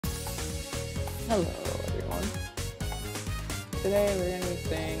Hello everyone. Today we're going to be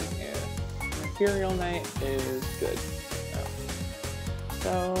seeing if Mercurial Knight is good.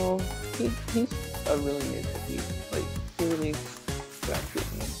 So he's a really new cookie. Like he released actually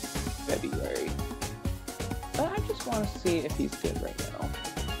in February. But I just want to see if he's good right now.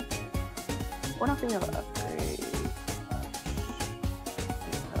 We're not going to have an upgrade.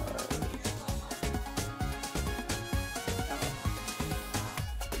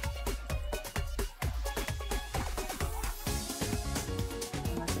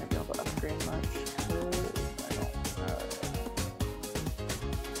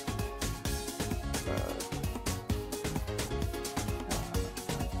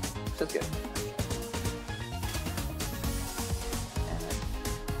 That's good.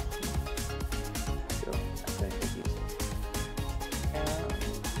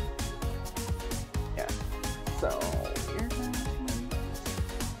 Yeah. So you're going to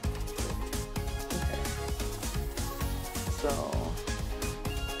okay. So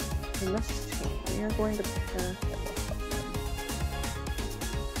in this team, we are going to pair him with something.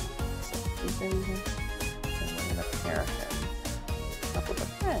 So he's going to and we're going to pair him up with a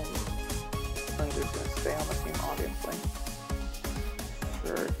friend. Friends are going to stay on the team, obviously.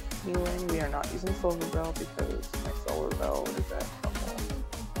 For healing, we are not using Silver Bell because my Solar Bell is at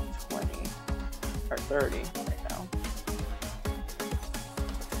almost 20 or 30 right now.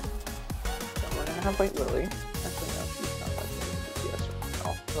 So we're going to have White Lily. Actually, no, she's not that good DPS right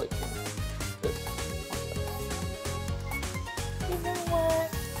now. I like this concept. You know what?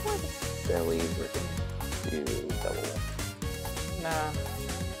 What silly, we're going to do double. Nah.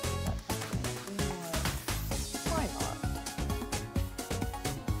 Why not?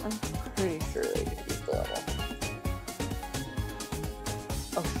 I'm pretty sure they can beat the level.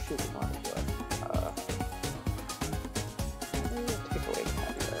 Oh shoot, not good. Take away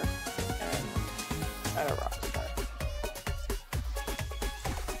Caviar and add a rock star.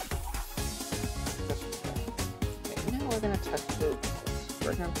 Okay, now we're gonna test it.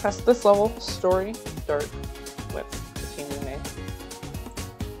 We're gonna test this level, Story, start with the team we made.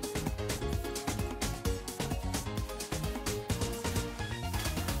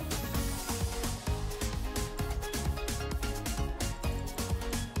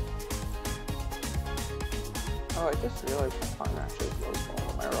 Oh, I just realized my time actually goes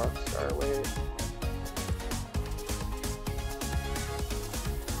over my Rockstar. Wait.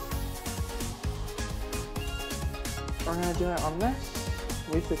 We're gonna do it on this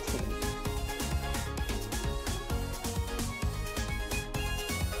with the team.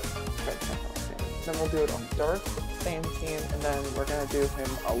 Okay, then we'll do it on Dark, same team, and then we're gonna do him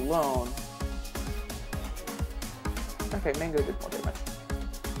alone. Okay, Mango did more damage.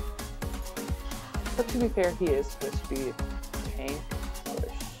 But to be fair, he is supposed to be tank, so I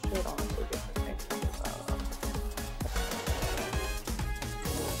should honestly get the tank for this. I don't know.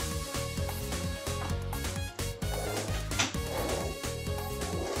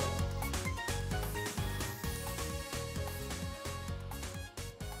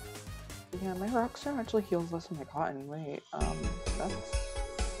 Yeah, my Rockstar actually heals less than my Cotton. Wait, that's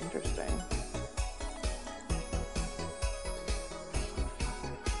interesting.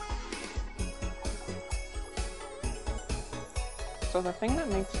 So the thing that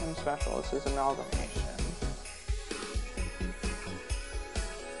makes him special is his amalgamation.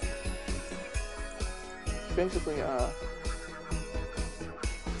 Basically,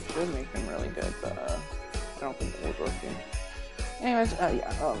 should make him really good, but I don't think it was working. Anyways,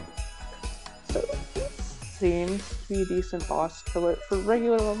 yeah, so he seems to be a decent boss killer. For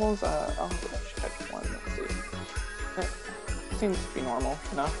regular levels, I'll have to actually catch one, let's see. It seems to be normal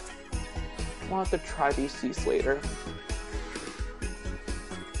enough. We'll have to try these Beasts later.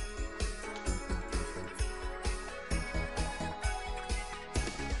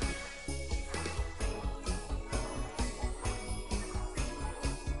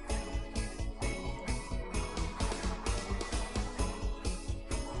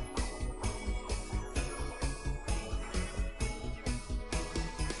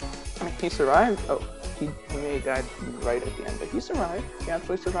 He survived. Oh, he may have died right at the end, but he survived. He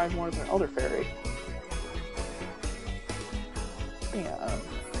actually survived more than Elder Fairy. Yeah,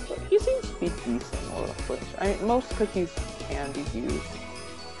 but he seems to be decent in World Exploration. I mean, most cookies can be used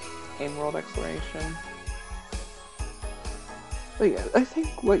in World Exploration. But yeah, I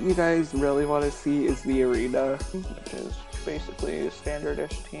think what you guys really want to see is the arena, which is basically a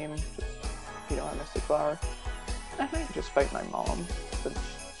standard-ish team. Just, you don't have Mystic Flower. I might just fight my mom, since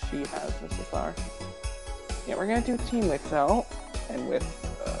she has Mystic Flower. Yeah, we're gonna do Team without, and with,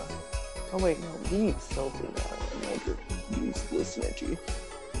 oh wait, no, we need Silver now in order to use the synergy.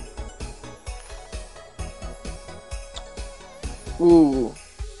 Ooh.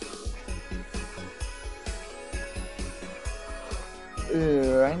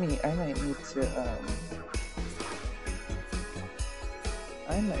 Ooh, I might need to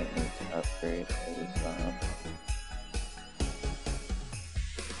upgrade his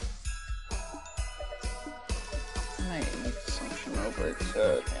I might need to switch him over to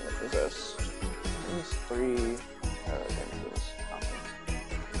damage resist. At least 3 damage resist combos.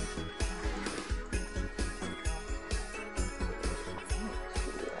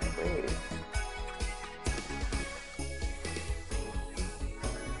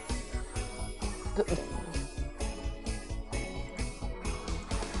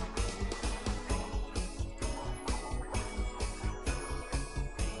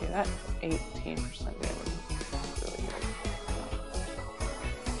 That 18% damage is really good.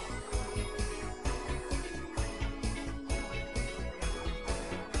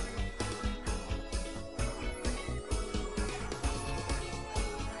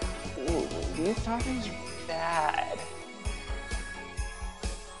 Ooh, these toppings are bad.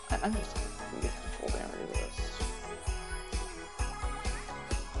 I'm just gonna get full damage of this.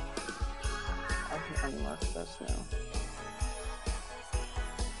 I can unmark this now.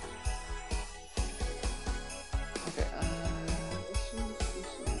 Okay, this is...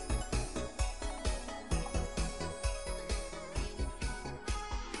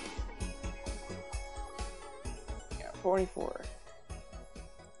 Yeah, 44.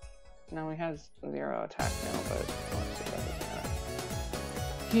 Now he has 0 attack now, but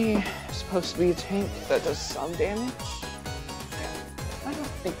he's supposed to be a tank that does some damage. Yeah, I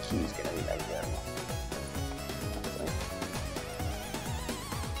don't think he's gonna be that good.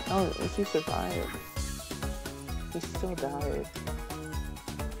 Oh, at least he survived. He still died.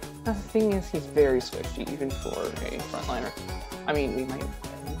 The thing is, he's very squishy, even for a frontliner. I mean, we might...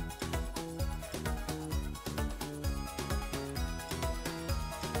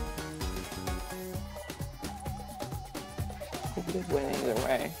 He did win either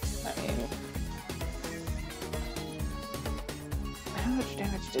way. I mean... How much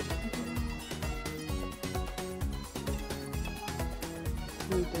damage did he do?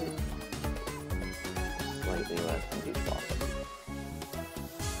 He did slightly less than Beach Blossom.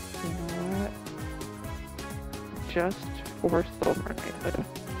 You know what? Just for Silver Knight,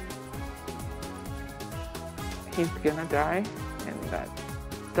 he's gonna die, and that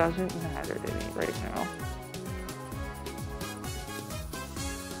doesn't matter to me right now.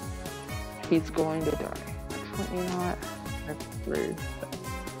 He's going to die. Actually, you know what? That's rude.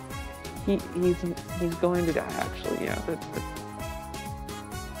 He's going to die. Actually, yeah.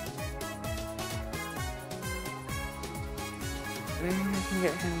 Maybe I can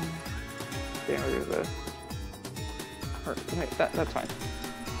get him damage of this. Or, wait, that's fine.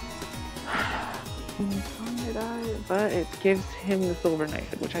 He's going to die, but it gives him the Silver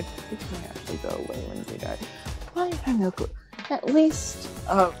Knighthood, which I think might actually go away when they die. Well, I have no clue. At least,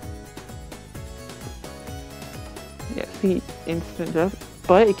 yeah, see, instant death,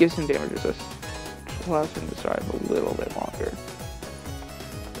 but it gives him damage resist, which allows him to survive a little bit longer.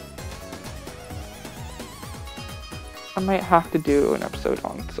 I might have to do an episode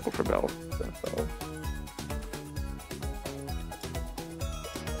on Silver Bell themselves.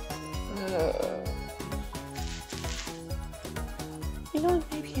 You know,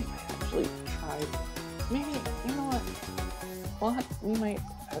 maybe if I actually tried, maybe, you know what, we might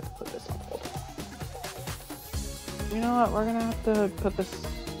have to put this on hold. You know what, we're gonna have to put this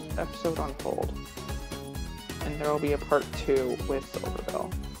episode on hold. And there will be a part 2 with Silver Bell.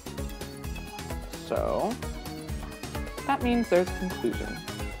 So... that means there's a conclusion.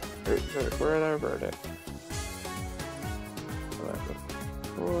 We're at our verdict.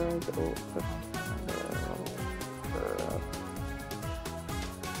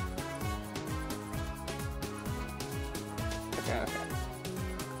 Okay.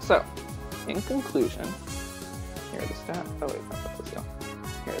 So, in conclusion, here are the stats. Oh wait, that's the deal.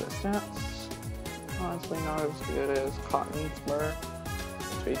 Here are the stats. Honestly, not as good as Cotton's were.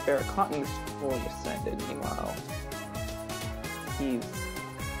 To be fair, Cotton's fully ascended, meanwhile. He's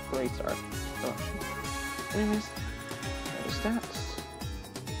 3-star. So, anyways, here are the stats.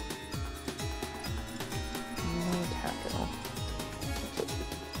 No attack at all.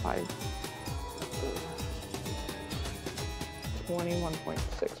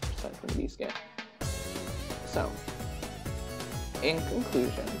 21.6% from B-scan. So, in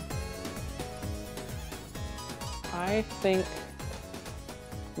conclusion, I think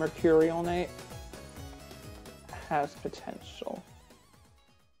Mercurial Knight has potential.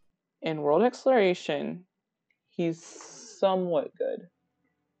 In World Exploration, he's somewhat good.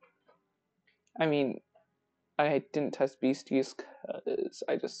 I mean, I didn't test Beasties because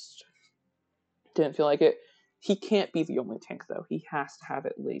I just didn't feel like it. He can't be the only tank though. He has to have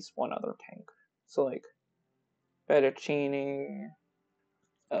at least one other tank. So like Fettuccine,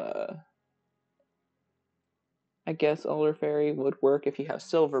 I guess Older Fairy would work if you have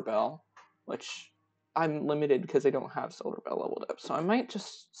Silver Bell, which I'm limited because I don't have Silver Bell leveled up. So I might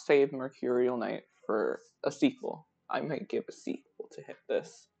just save Mercurial Knight for a sequel. I might give a sequel to hit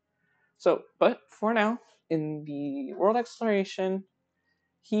this. So, but for now, in the world exploration,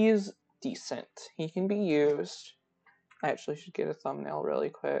 he's decent. He can be used. I actually should get a thumbnail really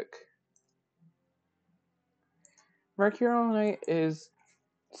quick. Mercurial Knight is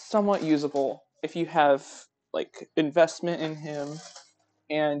somewhat usable if you have like investment in him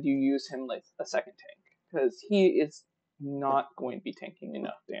and you use him like a second tank, because he is not going to be tanking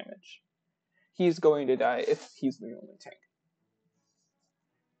enough damage. He's going to die if he's the only tank.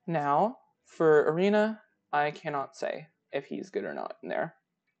 Now, for Arena, I cannot say if he's good or not in there.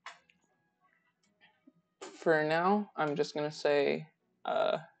 For now, I'm just going to say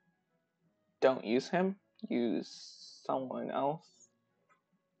don't use him. Use someone else.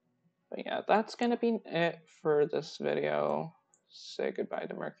 But yeah, that's going to be it for this video. Say goodbye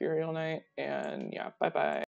to Mercurial Knight, and yeah, bye-bye.